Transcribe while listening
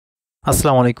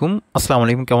আসসালামু আলাইকুম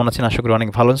কেমন আছেন? আশা করি অনেক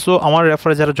ভালো আছেন। সো আমার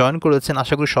রেফারে যারা জয়েন করেছেন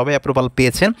আশা করি সবাই অ্যাপ্রুভাল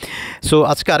পেয়েছেন। সো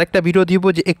আজকে আরেকটা ভিডিও দিব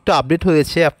যে একটু আপডেট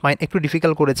হয়েছে, অ্যাপমাইন একটু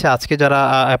ডিফিকাল্ট করেছে আজকে যারা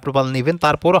অ্যাপ্রুভাল নেবেন,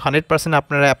 তারপরও 100%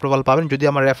 আপনারা অ্যাপ্রুভাল পাবেন যদি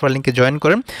আমার রেফারেল লিঙ্কে জয়েন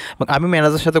করেন। এবং আমি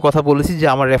ম্যানেজারের সাথে কথা বলেছি যে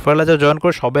আমার রেফারেলে যারা জয়েন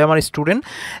করে সবাই আমার স্টুডেন্ট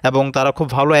এবং তারা খুব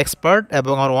ভালো এক্সপার্ট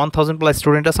এবং আমার 1000+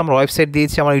 স্টুডেন্ট আছে। আমার ওয়েবসাইট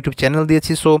দিয়েছি, আমার ইউটিউব চ্যানেল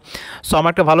দিয়েছি। সো আমার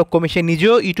একটা ভালো কমিশন,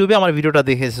 নিজেও ইউটিউবে আমার ভিডিওটা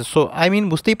দেখেছে। সো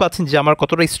বুঝতেই পাচ্ছেন যে আমার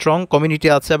কতটা স্ট্রং কমিউনিটি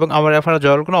আছে এবং আমার রেফারেল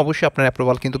জয়েন করে অবশ্যই আপনার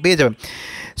অ্যাপ্রুভাল কিন্তু পেয়ে যাবেন।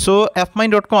 সো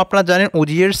Affmine.com আপনারা জানেন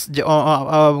ওজিএস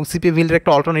CPABuild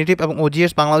একটা অল্টারনেটিভ, এবং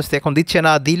ওজিএস বাংলাদেশ এখন দিচ্ছে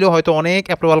না, দিলেও হয়তো অনেক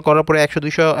অ্যাপ্রুভাল করার পরে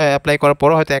 100-200 অ্যাপ্লাই করার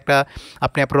পরও হয়তো একটা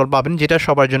আপনি অ্যাপ্রুভাল পাবেন, যেটা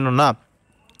সবার জন্য না।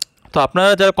 তো আপনারা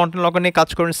যারা কন্টেন্ট লগার নিয়ে কাজ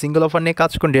করেন, সিঙ্গেল অফার নিয়ে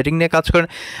কাজ করেন, ডেটিং নিয়ে কাজ করেন,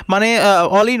 মানে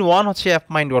অল ইন ওয়ান হচ্ছে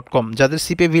Affmine.com। যাদের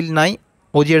CPABuild নাই,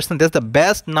 ওজিএস that's the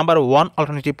best number one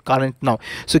alternative current now.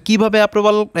 So কীভাবে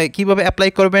কীভাবে অ্যাপ্লাই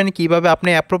করবেন, কীভাবে আপনি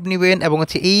অ্যাপ্রুভ নেবেন, এবং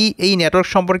হচ্ছে এই নেটওয়ার্ক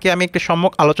সম্পর্কে আমি একটা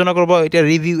সম্যক আলোচনা করবো। এটা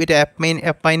রিভিউ, এটা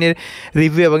অ্যাপমাইনের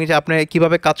রিভিউ, এবং এটা আপনি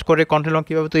কীভাবে কাজ করে, কন্টেন্ট লগ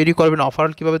কীভাবে তৈরি করবেন, অফার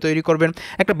কীভাবে তৈরি করবেন,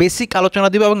 একটা বেসিক আলোচনা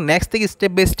দিব। এবং নেক্সট থেকে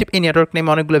স্টেপ বাই স্টেপ এই নেটওয়ার্ক নিয়ে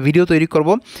অনেকগুলো ভিডিও তৈরি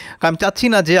করবো। কারণ আমি চাচ্ছি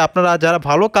না যে আপনারা যারা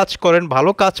ভালো কাজ করেন,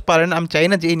 ভালো কাজ পারেন, আমি চাই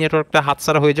না যে এই নেটওয়ার্কটা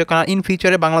হাতছাড়া হয়ে যায়। কারণ ইন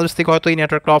ফিউচারে বাংলাদেশ থেকে হয়তো এই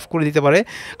নেটওয়ার্কটা অফ করে দিতে পারে।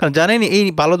 কারণ জানেন এই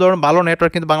ভালো নেটওয়ার্ক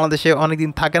কিন্তু বাংলাদেশে অনেক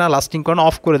দিন থাকে না, লাস্টিং করে না,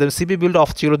 অফ করে দেবে। CPABuild অফ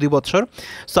ছিল 2 বছর,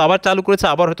 সো আবার চালু করেছে,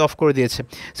 আবার হয়তো অফ করে দিয়েছে।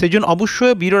 সেই জন্য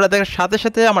অবশ্যই ভিডিওটা দেখার সাথে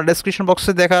সাথে আমার ডেসক্রিপশন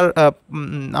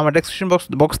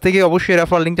বক্স থেকে অবশ্যই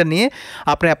রেফারেল লিঙ্কটা নিয়ে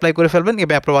আপনি অ্যাপ্লাই করে ফেলবেন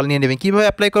এবং অ্যাপ্রুভাল নিয়ে নেবেন। কীভাবে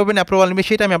অ্যাপ্লাই করবেন, অ্যাপ্রুভাল নেবেন,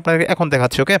 সেটা আমি আপনাকে এখন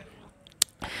দেখাচ্ছি। ওকে,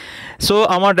 সো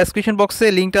আমার ডেসক্রিপশন বক্সে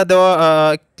লিঙ্কটা দেওয়া,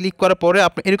 ক্লিক করার পরে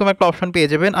আপনি এরকম একটা অপশন পেয়ে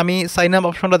যাবেন। আমি সাইন আপ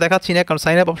অপশনটা দেখাচ্ছি না, কারণ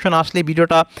সাইন আপ অপশন আসলে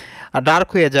ভিডিওটা ডার্ক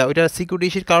হয়ে যায়, ওইটা সিকিউরিটি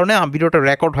ইস্যুর কারণে ভিডিওটা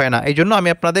রেকর্ড হয় না, এই জন্য আমি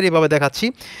আপনাদের এভাবে দেখাচ্ছি।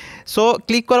 সো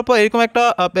ক্লিক করার পর এরকম একটা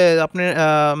আপনি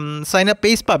সাইন আপ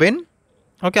পেজ পাবেন।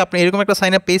 ওকে, আপনি এরকম একটা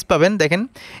সাইন আপ পেজ পাবেন, দেখেন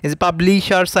এই যে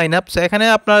পাবলিশার সাইন আপ। সো এখানে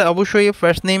আপনার অবশ্যই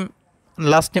ফার্স্ট নেম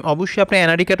লাস্ট নেম, অবশ্যই আপনি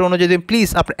এনআইডি কার্ড অনুযায়ী দেবেন। প্লিজ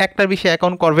আপনি একটার বেশি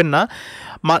অ্যাকাউন্ট করবেন না।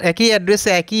 একই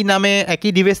অ্যাড্রেসে, একই নামে, একই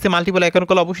ডিভাইসে মাল্টিপল অ্যাকাউন্ট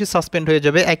করলে অবশ্যই সাসপেন্ড হয়ে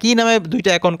যাবে। একই নামে দুইটা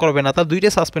অ্যাকাউন্ট করবে না, তার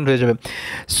দুইটাই সাসপেন্ড হয়ে যাবে।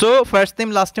 So first name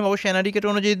last name অবশ্যই এনআইডি কার্ড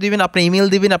অনুযায়ী দিবেন। আপনি ইমেল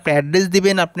দিবেন, আপনি অ্যাড্রেস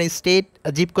দিবেন, আপনি স্টেট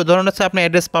জিপ কোড, ধরুন হচ্ছে আপনি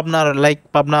অ্যাড্রেস পাবনার, লাইক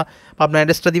পাবনা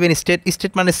অ্যাড্রেসটা দিবেন।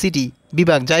 স্টেট মানে সিটি,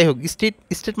 বিভাগ, যাই হোক,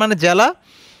 স্টেট মানে জেলা,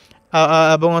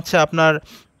 এবং হচ্ছে আপনার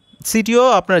সিটিও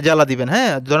আপনার জেলা দিবেন।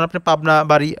 হ্যাঁ, ধরুন আপনি পাবনা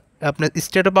বাড়ি, আপনি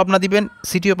স্টেটও পাবনা দিবেন,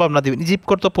 সিটিও পাবনা দিবেন। জিপ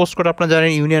কোড তো পোস্ট কোড আপনার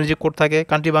জানেন, ইউনিয়ন যে কোড থাকে,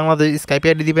 কান্ট্রি বাংলাদেশ, স্কাইপ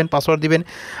আইডি দিবেন, পাসওয়ার্ড দিবেন।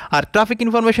 আর ট্রাফিক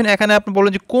ইনফরমেশন এখানে আপনি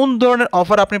বলেন যে কোন ধরনের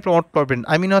অফার আপনি প্রমোট করবেন।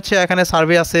 হচ্ছে এখানে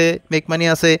সার্ভে আছে, মেক মানি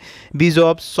আছে,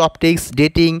 বিজবস, Softex,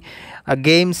 dating,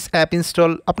 games, app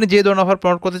install, আপনি যে ধরনের অফার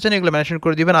প্রমোট করতে চান এগুলো মেনশন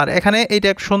করে দিবেন। আর এখানে এইটা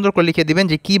সুন্দর করে লিখে দিবেন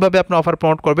যে কীভাবে আপনি অফার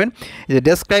প্রমোট করবেন, যে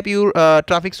describe your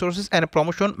traffic sources and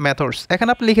promotion methods. এখানে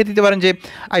আপনি লিখে দিতে পারেন যে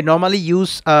I normally use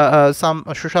some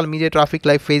social media traffic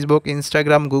like Facebook,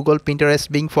 Instagram, Google, Pinterest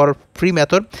being for free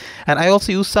method, and I also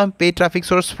use some paid traffic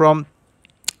source from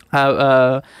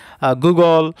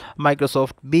Google,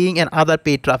 Microsoft, Bing, and other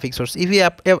paid traffic source. If you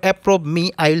approve me,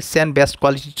 I will send best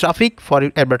quality traffic for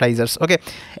your advertisers. Okay,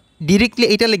 directly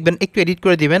এটা লিখবেন, একটু edit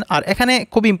করে দিবেন। আর এখানে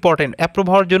খুব important, approve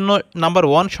হওয়ার জন্য number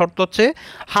 1 শর্ত হচ্ছে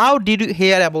how did you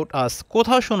hair about us,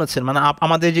 কোথাও শুনেছেন, মানে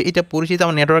আমাদের যে এটা পরিচিত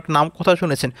আমার নেটওয়ার্ক নাম কোথাও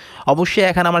শুনেছেন। অবশ্যই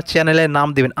এখানে আমার চ্যানেলের নাম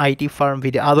দেবেন আইটি ফার্ম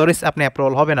ভিডি, আদারওয়াইজ আপনি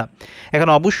অ্যাপ্রুভাল হবে না।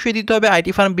 এখানে অবশ্যই দিতে হবে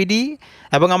আইটি ফার্ম ভিডি,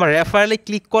 এবং আমার রেফারেলে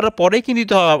ক্লিক করার পরেই কিন্তু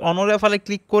দিতে হবে। অন্য রেফারেলে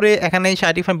ক্লিক করে এখানে এসে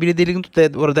আইটি ফার্ম ভিডি দিলে কিন্তু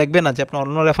ওরা দেখবে না যে আপনি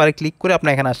অন্য রেফারে ক্লিক করে আপনি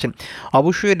এখানে আসছেন।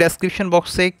 অবশ্যই ডেসক্রিপশন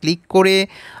বক্সে ক্লিক করে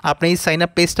আপনি এই সাইন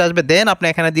আপ পেজটা আসবে, দেন আপনি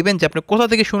এখানে দিবেন যে আপনি কোথা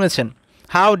থেকে শুনেছেন,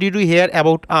 how did you hair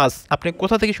about us, আপনি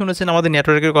কোথা থেকে শুনেছেন আমাদের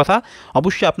নেটওয়ার্কের কথা।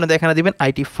 অবশ্যই আপনাদের এখানে দিবেন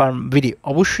আইটি ফার্ম ভিডিও,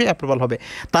 অবশ্যই অ্যাপ্রুভাল হবে।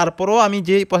 তারপরেও আমি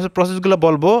যে প্রসেসগুলো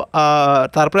বলবো,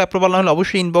 তারপরে অ্যাপ্রুভাল না হলে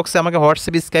অবশ্যই ইনবক্সে আমাকে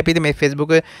হোয়াটসঅ্যাপে, স্কাইপে দিবেন,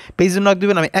 ফেসবুকে পেজ নক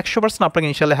দিবেন, আমি 100% আপনাকে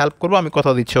ইনশাআল্লাহ হেল্প করবো, আমি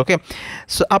কথা দিচ্ছি। ওকে,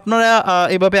 সো আপনারা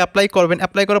এভাবে অ্যাপ্লাই করবেন।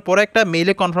 অ্যাপ্লাই করার পরে একটা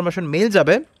মেইলে কনফার্মেশন মেইল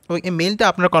যাবে, ওই মেইলটা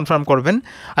আপনারা কনফার্ম করবেন।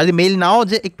 আর যদি মেইল নাও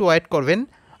যে একটু ওয়েট করবেন।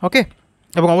 ওকে,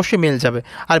 এবং অবশ্যই মেল যাবে।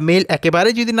 আর মেল একেবারে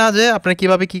যদি না যায়, আপনারা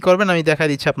কীভাবে কী করবেন আমি দেখা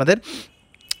দিচ্ছি আপনাদের।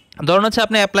 ধরুন হচ্ছে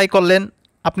আপনি অ্যাপ্লাই করলেন,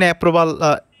 আপনি অ্যাপ্রুভাল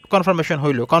কনফার্মেশন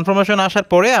হইলো, কনফার্মেশন আসার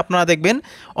পরে আপনারা দেখবেন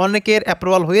অনেকের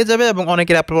অ্যাপ্রুভাল হয়ে যাবে এবং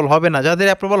অনেকের অ্যাপ্রুভাল হবে না। যাদের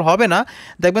অ্যাপ্রুভাল হবে না,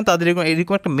 দেখবেন তাদের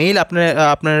এরকম একটা মেইল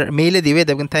আপনার মেইলে দিবে,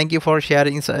 দেখবেন থ্যাংক ইউ ফর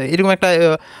শেয়ারিং, এরকম একটা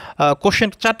কোশ্চেন,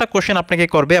 4টা কোশ্চেন আপনাকে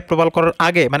করবে অ্যাপ্রুভাল করার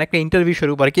আগে, মানে একটা ইন্টারভিউ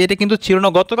শুরু করে। কি এটা কিন্তু ছিল না,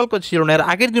 গতকালকে ছিল না, এর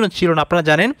আগের দিনও ছিল না, আপনারা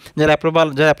জানেন যারা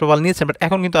অ্যাপ্রুভাল নিয়েছেন, বাট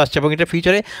এখন কিন্তু আসছে, এবং এটা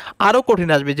ফিউচারে আরও কঠিন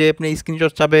আসবে, যে আপনি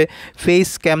স্ক্রিনশট চাবে, ফেস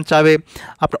স্ক্যাম চাবে,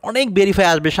 আপনার অনেক ভেরিফাই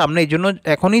আসবে সামনে। এই জন্য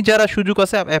এখনই যারা সুযোগ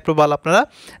আছে অ্যাপ্রুভাল আপনারা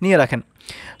নিয়ে রাখেন।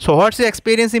 So what's your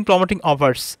experience in promoting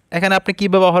offers? এখানে আপনি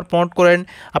কীভাবে অফার প্রমোট করেন,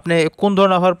 আপনি কোন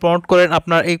ধরনের অফার প্রমোট করেন,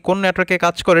 আপনার এই কোন নেটওয়ার্কে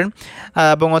কাজ করেন,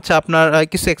 এবং হচ্ছে আপনার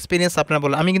কিছু এক্সপিরিয়েন্স আপনার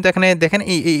বলেন। আমি কিন্তু এখানে দেখেন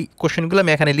এই কোশ্চেনগুলো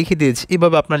আমি এখানে লিখে দিয়েছি,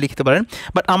 এইভাবে আপনারা লিখতে পারেন।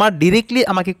 বাট আমার ডিরেক্টলি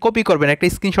আমাকে কপি করবেন, একটা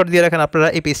স্ক্রিনশট দিয়ে রাখেন আপনারা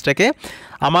এই পেজটাকে।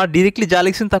 আমার ডিরেক্টলি যা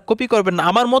লিখছেন তা কপি করবেন না,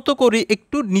 আমার মতো করে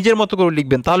একটু নিজের মতো করে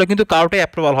লিখবেন, তাহলে কিন্তু কারোটাই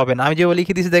অ্যাপ্রুভাল হবে না। আমি যেভাবে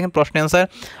লিখে দিয়েছি দেখেন, প্রশ্ন answer,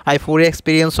 I 4 year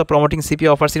experience of promoting CPA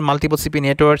offers in multiple CPA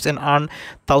networks and earn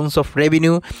thousands of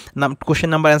revenue. Question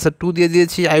number answer 2 দিয়ে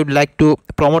দিয়েছি, I would like to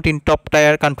promote in top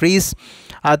tier countries.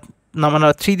 R number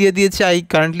 3 দিয়ে দিয়েছি, I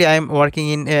am working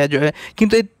in.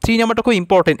 কিন্তু এই 3 নাম্বারটা খুব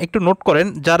important, একটু note করেন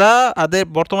যারা আদের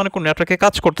বর্তমানে কোন নেটওয়ার্কে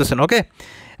কাজ করতেছেন। ওকে,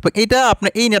 এটা আপনি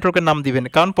এই নেটওয়ার্কের নাম দিবেন,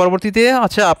 কারণ পরবর্তীতে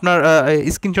আচ্ছা আপনার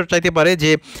স্ক্রিনশট চাইতে পারে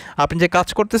যে আপনি যে কাজ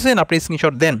করতেছেন আপনি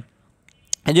স্ক্রিনশট দেন।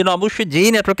 এই জন্য অবশ্যই যেই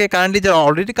নেটওয়ার্কে কারেন্টলি যারা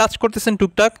অলরেডি কাজ করতেছেন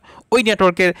টুকটাক, ওই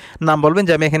নেটওয়ার্কের নাম বলবেন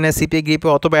যে আমি এখানে সিপিএ গ্রিপে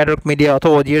অথবা অ্যাডওয়ার্ক মিডিয়া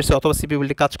অথবা ওজিএসে অথবা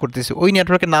CPABuild কাজ করতেছি, ওই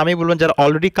নেটওয়ার্কের নামই বলবেন যারা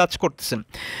অলরেডি কাজ করতেছেন।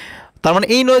 তার মানে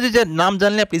এই নয় যে নাম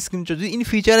জানলে আপনি স্ক্রিনশট যদি ইন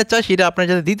ফিউচারে চাই সেটা আপনারা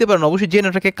যাতে দিতে পারেন, অবশ্যই যে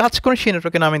নেটওয়ার্কে কাজ করেন সেই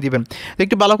নেটওয়ার্কের নামে দিবেন। তো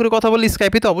একটু ভালো করে কথা বললে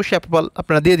স্কাইপে তো অবশ্যই অ্যাপ্রুভাল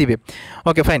আপনারা দিয়ে দিবে।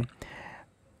 Okay fine.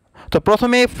 তো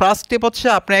প্রথমে ফার্স্ট স্টেপ হচ্ছে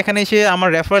আপনি এখানে এসে আমার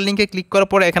রেফারেল লিঙ্কে ক্লিক করার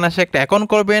পরে এখানে এসে একটা অ্যাকাউন্ট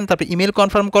করবেন, তারপর ইমেল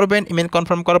কনফার্ম করবেন। ইমেল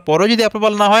কনফার্ম করার পরেও যদি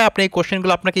অ্যাপ্রুভাল না হয়, আপনি এই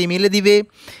কোশ্চেনগুলো আপনাকে ইমেলে দিবে,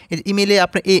 ইমেলে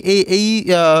আপনি এই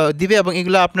দিবে এবং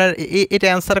এগুলো আপনার এটা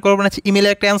অ্যান্সার করবেন, আছে ইমেলে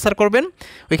একটা অ্যান্সার করবেন,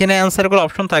 ওইখানে অ্যান্সার করার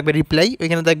অপশন থাকবে রিপ্লাই,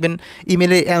 ওইখানে দেখবেন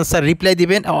ইমেলে অ্যান্সার রিপ্লাই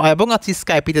দিবেন এবং আছে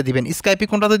স্কাইপিতে দিবেন। স্কাইপি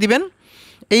কোনটাতে দিবেন,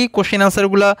 এই কোশ্চেন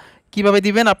অ্যান্সারগুলো কীভাবে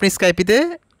দিবেন আপনি স্কাইপিতে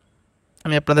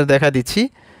আমি আপনাদের দেখা দিচ্ছি।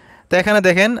 তো এখানে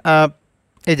দেখেন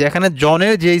এই যে এখানে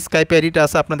জনের যে স্কাইপি আইডিটা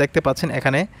আছে আপনারা দেখতে পাচ্ছেন,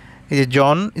 এখানে এই যে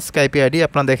জন স্কাইপি আইডি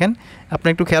আপনারা দেখেন, আপনি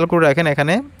একটু খেয়াল করে রাখেন,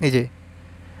 এখানে এই যে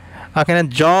এখানে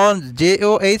জন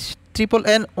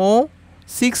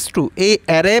JOHNNO62 এই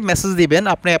অ্যারে মেসেজ দিবেন।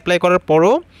 আপনি অ্যাপ্লাই করার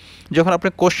পরও যখন আপনি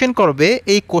কোশ্চেন করবে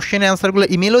এই কোশ্চেনের অ্যান্সারগুলো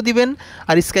ইমেলও দিবেন,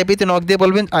 আর স্কাইপিতে নক দিয়ে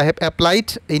বলবেন I have applied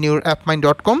in your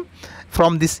appmine.com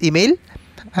from this email,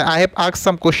 I have asked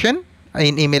some question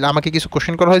in email, আমাকে কিছু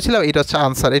কোশ্চেন করা হয়েছিল, এটা হচ্ছে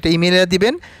আনসার, এটা ইমেলে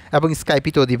দিবেন এবং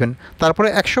স্কাইপিতেও দিবেন, তারপরে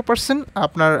 100%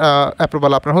 আপনার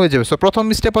অ্যাপ্রুভাল আপনার হয়ে যাবে। সো প্রথম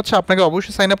স্টেপ হচ্ছে আপনাকে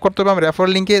অবশ্যই সাইন আপ করতে হবে আমার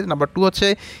রেফারেল লিঙ্কে। নাম্বার 2 হচ্ছে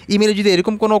ইমেলে যদি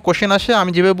এরকম কোনো কোশ্চেন আসে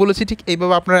আমি যেভাবে বলেছি ঠিক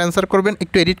এইভাবে আপনারা অ্যান্সার করবেন,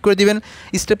 একটু এডিট করে দিবেন।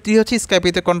 স্টেপ 3 হচ্ছে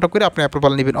স্কাইপিতে কন্ট্যাক্ট করে আপনি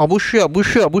অ্যাপ্রুভাল নেবেন। অবশ্যই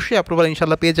অবশ্যই অবশ্যই অ্যাপ্রুভাল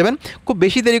ইনশাল্লাহ পেয়ে যাবেন, খুব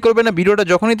বেশি দেরি করবেন না, ভিডিওটা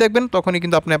যখনই দেখবেন তখনই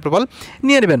কিন্তু আপনি অ্যাপ্রুভাল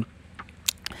নিয়ে নেবেন।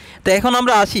 তো এখন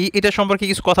আমরা আসি এটা সম্পর্কে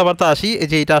কিছু কথাবার্তা আসি,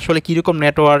 যে এটা আসলে কীরকম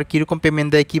নেটওয়ার্ক, কীরকম পেমেন্ট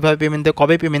দেয়, কীভাবে পেমেন্ট দেয়,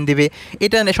 কবে পেমেন্ট দেবে,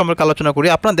 এটা নিয়ে সম্পর্কে আলোচনা করি।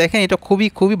 আপনারা দেখেন এটা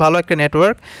খুবই ভালো একটা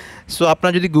নেটওয়ার্ক। সো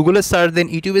আপনারা যদি গুগলে সার্চ দেন,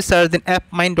 ইউটিউবে সার্চ দেন,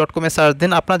 appmine.com এ সার্চ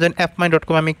দেন, আপনারা জানেন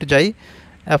appmine.com, আমি একটু যাই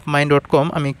appmine.com,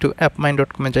 আমি একটু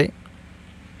appmine.com এ যাই,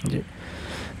 জি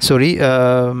সরি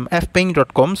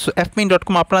appmine.com। সো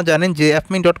appmine.com আপনারা জানেন যে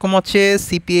appmine.com হচ্ছে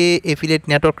CPA affiliate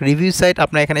network review site.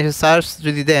 আপনারা এখানে এসে সার্চ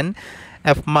যদি দেন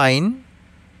appmine,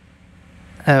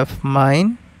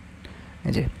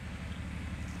 এই যে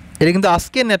এটা কিন্তু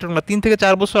আজকের নেটওয়ার্ক না, 3 থেকে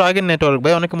 4 বছর আগের নেটওয়ার্ক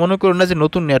ভাই, অনেকে মনে করুন না যে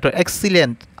নতুন নেটওয়ার্ক।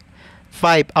 এক্সিলেন্ট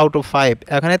 5 out of 5,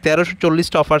 এখানে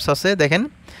 1340টা অফার্স আছে দেখেন,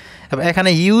 এবং এখানে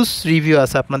হিউজ রিভিউ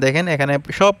আছে আপনারা দেখেন, এখানে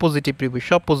সব পজিটিভ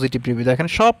রিভিউ দেখেন,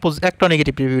 সব একটা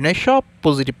নেগেটিভ রিভিউ নেই, সব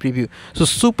পজিটিভ রিভিউ। সো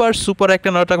সুপার একটা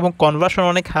নেটওয়ার্ক এবং কনভার্সন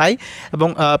অনেক হাই এবং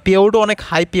পে আউটও অনেক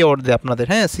হাই পে আউট দেয় আপনাদের,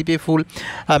 হ্যাঁ সিপিএ ফুল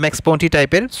ম্যাক্স পয়েন্টি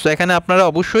টাইপের। সো এখানে আপনারা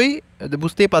অবশ্যই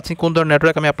বুঝতেই পাচ্ছেন কোন ধরনের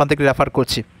নেটওয়ার্ক আমি আপনাদেরকে রেফার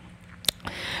করছি।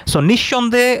 সো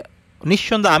নিঃসন্দেহে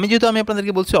আমি যেহেতু আমি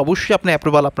আপনাদেরকে বলছি অবশ্যই আপনি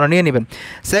অ্যাপ্রুভাল আপনারা নিয়ে নেবেন।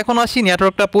 সে এখন আসি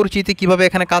নেটওয়ার্কটা পরিচিতি, কীভাবে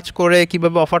এখানে কাজ করে,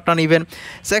 কীভাবে অফারটা নেবেন।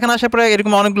 সে এখানে আসার পরে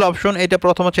এরকম অনেকগুলো অপশন, এটা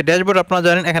প্রথম হচ্ছে ড্যাশবোর্ড, আপনারা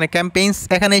জানেন এখানে ক্যাম্পেইনস,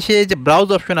 এখানে এসে যে ব্রাউজ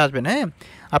অপশন আসবেন, হ্যাঁ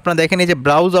আপনারা দেখেন এই যে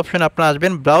ব্রাউজ অপশন আপনারা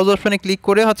আসবেন, ব্রাউজ অপশনে ক্লিক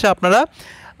করে হচ্ছে আপনারা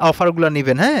অফারগুলো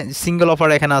নেবেন, হ্যাঁ সিঙ্গেল অফার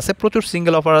এখানে আছে, প্রচুর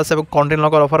সিঙ্গেল অফার আছে এবং কন্টেন্ট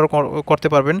লগার অফারও করতে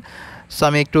পারবেন। সো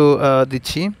আমি একটু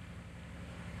দিচ্ছি।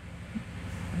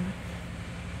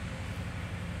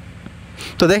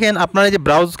 তো দেখেন আপনারা যে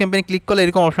ব্রাউজ ক্যাম্পেইন ক্লিক করলে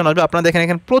এরকম অপশন আসবে, আপনারা দেখেন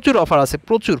এখানে প্রচুর অফার আছে,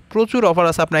 প্রচুর অফার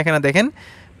আছে। আপনারা এখানে দেখেন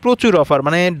প্রচুর অফার,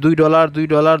 মানে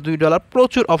 $2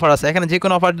 প্রচুর অফার আছে। এখানে যে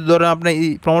কোনো অফার ধরেন আপনি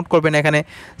প্রমোট করবেন, এখানে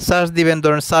সার্চ দিবেন,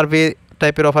 ধরেন সার্ভে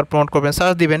টাইপের অফার প্রমোট করবেন,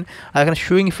 সার্চ দিবেন। আর এখানে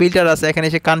শুইং ফিল্টার আছে, এখানে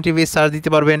এসে কান্ট্রি বেস সার্চ দিতে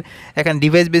পারবেন, এখানে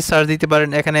ডিভাইস বেস সার্চ দিতে পারেন,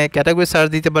 এখানে ক্যাটাগরি সার্চ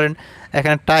দিতে পারেন,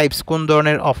 এখানে টাইপস কোন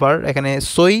ধরনের অফার, এখানে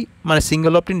সই মানে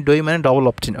সিঙ্গেল অপটিন, ডই মানে ডবল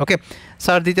অপটিন। ওকে,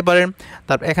 সার্চ দিতে পারেন।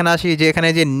 তারপর এখানে আসি যে এখানে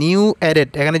যে নিউ অ্যাডেড,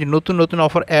 এখানে যে নতুন নতুন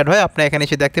অফার অ্যাড হয়, আপনি এখানে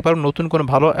এসে দেখতে পারবেন নতুন কোনো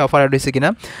ভালো অফার অ্যাড হয়েছে কিনা।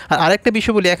 আর আরেকটা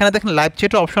বিষয় বলি, এখানে দেখেন লাইভ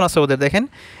চ্যাটের অপশন আছে ওদের, দেখেন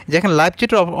যে এখানে লাইভ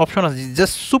চ্যাটের অপশন আছে,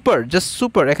 জাস্ট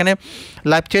সুপার। এখানে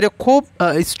লাইভ চ্যাটে খুব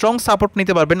স্ট্রং সাপোর্ট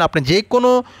নিতে পারবেন। আপনি যে কোনো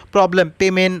প্রবলেম,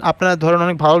 পেমেন্ট আপনার ধরেন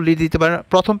অনেক ভালো লিড দিতে পারেন।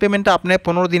 প্রথম পেমেন্টটা আপনি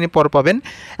 15 দিনের পর পাবেন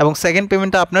এবং সেকেন্ড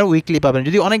পেমেন্টটা আপনার উইকলি পাবেন।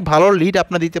 যদি অনেক ভালো লিড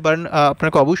আপনার দিতে পারেন,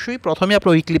 আপনাকে অবশ্যই প্রথমে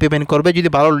আপনার উইকলি পেমেন্ট করবে। যদি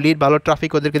ভালো লিড, ভালো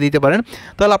ট্রাফিক ওদেরকে দিতে পারেন,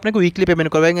 তাহলে আপনাকে উইকলি পেমেন্ট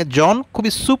করবে। জন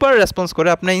খুবই সুপার রেসপন্স করে,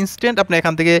 আপনার ইনস্ট্যান্ট আপনি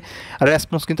এখান থেকে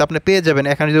রেসপন্স কিন্তু আপনি পেয়ে যাবেন।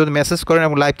 এখানে যদি মেসেজ করেন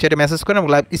এবং লাইভ চ্যাটে মেসেজ করেন এবং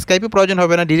লাইভ স্কাইপে প্রয়োজন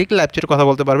হবে না, ডিরেক্টলি লাইভ চ্যাটে কথা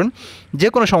বলতে পারবেন যে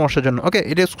কোনো সমস্যার জন্য। ওকে,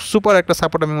 এটা সুপার একটা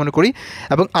সাপোর্ট আমি মনে করি।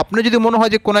 এবং আপনি যদি মনে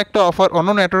হয় যে কোনো একটা অফার অন্য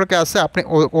নেটওয়ার্কে আছে, আপনি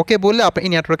ওকে বললে আপনি এই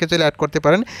নেটওয়ার্কে চলে অ্যাড করতে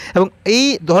পারেন। এবং এই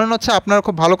ধরেন হচ্ছে আপনার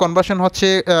খুব ভালো কনভার্সন হচ্ছে,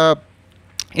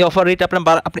 এই অফার রেট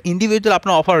আপনি ইন্ডিভিজুয়াল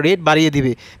আপনার অফার রেট বাড়িয়ে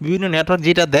দিবে বিভিন্ন নেটওয়ার্ক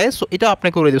যেটা দেয়। সো এটা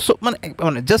আপনাকে করে দেবে। সো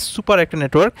মানে জাস্ট সুপার একটা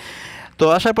নেটওয়ার্ক। তো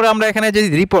আসার পরে আমরা এখানে যে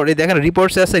রিপোর্ট, এই দেখেন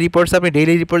রিপোর্টস আছে, রিপোর্টস আপনি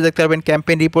ডেইলি রিপোর্টস দেখতে পারবেন,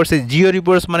 ক্যাম্পেইন রিপোর্টস, জিও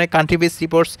রিপোর্টস মানে country base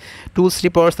reports, tools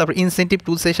reports, তারপর ইনসেন্টিভ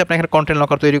টুলস এসে আপনি এখানে কন্টেন্ট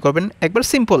লকার তৈরি করবেন। একবার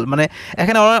সিম্পল, মানে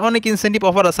এখানে অনেক ইনসেন্টিভ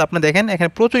অফার আছে। আপনি দেখেন এখানে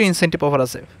প্রচুর ইনসেন্টিভ অফার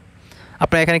আছে।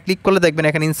 আপনি এখানে ক্লিক করলে দেখবেন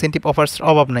এখানে ইনসেন্টিভ অফার্স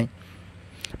অভাব নাই।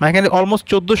 মানে এখানে অলমোস্ট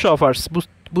 1400 অফার্স,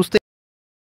 বুঝতে।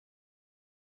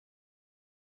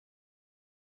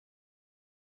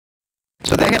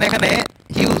 সো দেখেন এখানে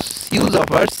হিউজ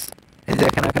অফার্স। এই যে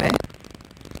এখানে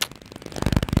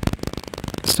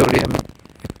সরি আমি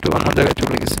একটু অন্য জায়গায়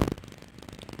চলে গেছি।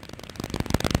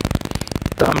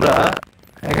 তো আমরা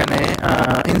এখানে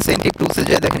ইনসেন্টিভ টুলসে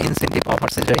যাই, দেখেন ইনসেন্টিভ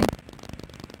অফার্সে যাই।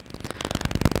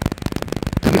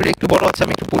 তো ভিডিও একটু বড় হচ্ছে,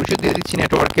 আমি একটু পরিচয় দিয়ে দিচ্ছি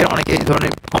নেটওয়ার্কের। অনেকে এই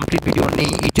ধরনের কমপ্লিট ভিডিও নেই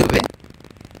ইউটিউবে।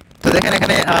 তো দেখেন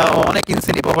এখানে অনেক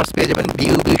ইনসেন্টিভ অফার্স পেয়ে যাবেন।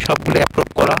 ভিউ সবগুলো অ্যাপ্রুভ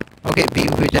করা। ওকে, ভিউ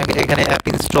এখানে অ্যাপ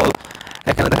ইনস্টল,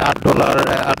 এখানে দেখেন $8,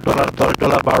 $10,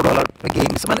 $12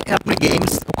 গেমস, মানে আপনি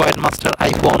games, coin master,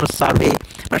 iPhone, survey,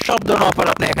 মানে সব ধরনের অফার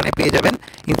আপনি এখানে পেয়ে যাবেন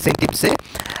ইনসেন্টিভসে।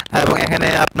 এবং এখানে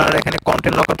আপনার এখানে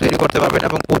কন্টেন্ট লকার তৈরি করতে পারবেন।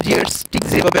 এবং ওজিআরস ঠিক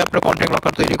যেভাবে আপনার কন্টেন্ট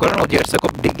লকার তৈরি করেন, ওজিআরসে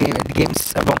খুব গেমস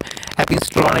এবং অ্যাপ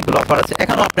ইনস্টল অনেকগুলো অফার আছে,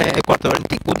 এখানেও আপনি করতে পারেন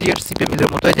ঠিক ওজিআরস সিপিএবিল্ডের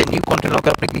মতো। যে নিউ কন্টেন্ট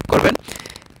লকার আপনি ক্লিক করবেন,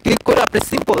 ক্লিক করে আপনি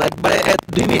সিম্পল একবারে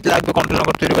 2 মিনিট লাগবে কন্টেন্ট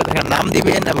লকার তৈরি করতে। এখানে নাম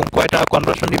দিবেন এবং কয়টা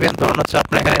কনভার্সন নেবেন, ধরুন হচ্ছে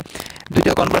আপনার এখানে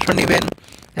 2টা কনভার্সন নেবেন।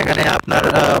 এখানে আপনার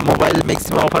মোবাইল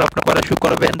ম্যাক্সিমাম অফার আপনার করা শুরু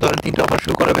করবেন, ধরেন 3টা অফার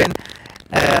শুরু করবেন।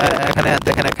 এখানে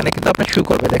দেখেন এখানে কিন্তু আপনার শুরু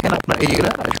করবে, দেখেন আপনার এইগুলো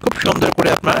খুব সুন্দর করে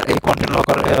আপনার এই কন্টেন্ট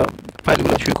লকার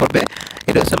ফাইলগুলো শুরু করবে।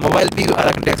 এটা হচ্ছে মোবাইল ভিউ। আর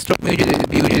এখন ডেস্কটপ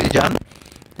ভিউ যদি যান,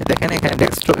 দেখেন এখানে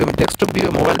ডেস্কটপ ভিউ,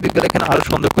 মোবাইল ভিউগুলো এখানে আরো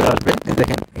সুন্দর করে আসবে।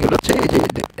 দেখেন এগুলো হচ্ছে এই যে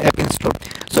অ্যাপ ইনস্টল।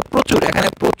 সো এখানে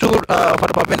প্রচুর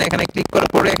অফার পাবেন। এখানে ক্লিক করার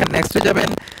পরে এখানে নেক্সটে যাবেন,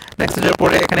 নেক্সটে যাওয়ার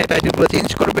পরে এখানে টাইটেলগুলো চেঞ্জ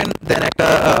করবেন, দেন একটা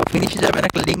ফিনিশে যাবেন,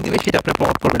 একটা লিঙ্ক দিবে, সেটা আপনি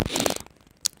প্রমোট করবেন।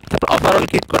 তারপর ওভারঅল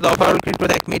ক্লিক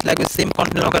করে 1 মিনিট লাগবে, সেম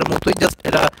কন্টেন্ট লকার মতোই। জাস্ট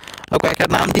এটা একটা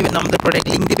নাম দিবে, নাম দেওয়ার পরে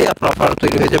লিঙ্ক দিবে, আপনার অফার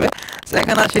তৈরি হয়ে যাবে।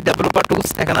 এখানে আসি ডেভেলপার টুলস,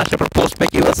 এখানে আসার পর post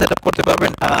back UR set up করতে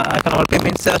পারবেন। এখন আমার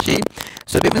পেমেন্টসে আসি।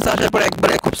 সো পেমেন্টস আসার পর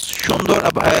একবারে খুব সুন্দর,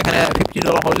 এখানে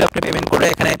 $50 হলে আপনি পেমেন্ট করে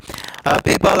এখানে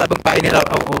পেপাল এবং পাইনের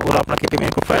ওরা আপনাকে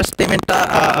পেমেন্ট করে। ফার্স্ট পেমেন্টটা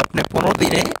আপনি 15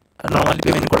 দিনে নর্মালি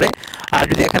পেমেন্ট করে। আর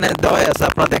যদি এখানে দেওয়া আছে,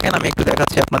 আপনারা দেখেন আমি একটু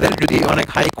দেখাচ্ছি আপনাদের, যদি অনেক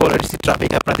হাই কোয়ালিটি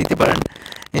ট্রাফিক আপনারা দিতে পারেন,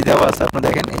 এই দেওয়া আছে আপনারা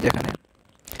দেখেন এই যেখানে,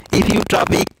 if you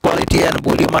traffic quality and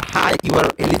volume are high, you are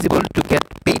eligible to get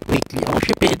paid weekly।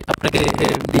 অবশ্যই পেড আপনাকে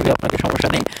দিবে, আপনাকে সমস্যা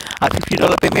নেই। আর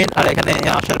 $50 পেমেন্ট। আর এখানে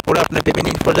আসার পরে আপনার পেমেন্ট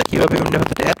ইনফোটা কীভাবে পেমেন্ট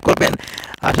মেথডে অ্যাড করবেন,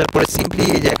 আসার পরে সিম্পলি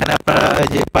যে এখানে আপনারা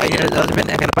যে পাইনিয়ার আসবেন,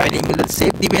 এখানে পাইনিং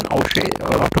সেভ দিবেন, অবশ্যই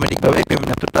অটোমেটিকভাবে পেমেন্ট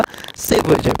মেথডটা সেভ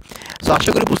হয়ে যায়। সো আশা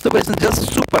করি বুঝতে পেরেছেন, জাস্ট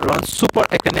সুপার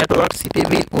একটা নেটওয়ার্ক।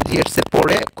 সিপিএবিল্ড ওজিআরস এর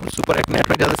পরে খুব সুপার একটা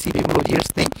নেটওয়ার্ক। যাদের সিপিএবিল্ড ওজিআরস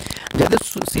নেই, যাদের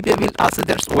সিপিএবিল্ড আছে,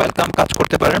 দ্যাটস ওয়েলকাম, কাজ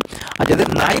করতে পারেন। আর যাদের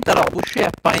নাই তারা অবশ্যই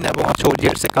অ্যাপমাইন এবং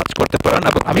ওজিআরস এ কাজ করতে পারেন।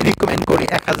 এবং আমি রিকমেন্ড করি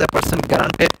 1000%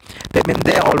 গ্যারান্টেড পেমেন্ট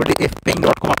দেয় অলরেডি।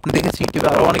 fping.com আপনি দেখেছি, ইউটিউবে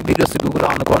আরও অনেক ভিডিও আছে, গুগলে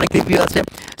অনেক রিভিউ আছে।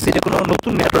 সেটা কোনো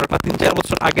নতুন নেটওয়ার্ক না, 3-4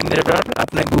 বছর আগের নেটওয়ার্ক।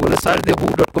 আপনি গুগলে সার্চ দিয়ে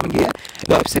who.com গিয়ে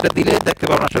ওয়েবসাইটটা দিলে দেখতে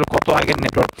পাবেন আসলে কত আগের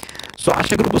নেটওয়ার্ক। সো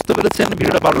আশা করি বুঝতে পেরেছেন।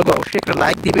 ভিডিওটা ভালো লাগলে অবশ্যই একটা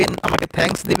লাইক দিবেন, আমাকে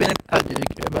থ্যাঙ্কস দিবেন,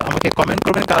 আমাকে কমেন্ট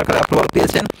করবেন কারা অ্যাপ্রুভাল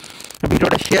পেয়েছেন,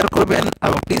 ভিডিওটা শেয়ার করবেন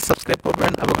এবং প্লিজ সাবস্ক্রাইব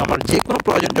করবেন। এবং আমার যে কোনো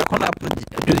প্রয়োজন, যখন আপনি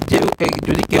যদি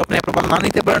কেউ আপনি অ্যাপ্রুভাল না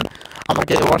নিতে পারেন,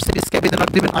 আমাকে হোয়াটসঅ্যাপ স্কাইপে নক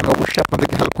দিবেন, আমি অবশ্যই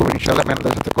আপনাদেরকে হেল্প করবো ইনশাআল্লাহ। আমি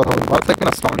আপনাদের সাথে কথা বলবো। ভালো থাকবেন,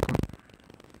 আসসালামু আলাইকুম।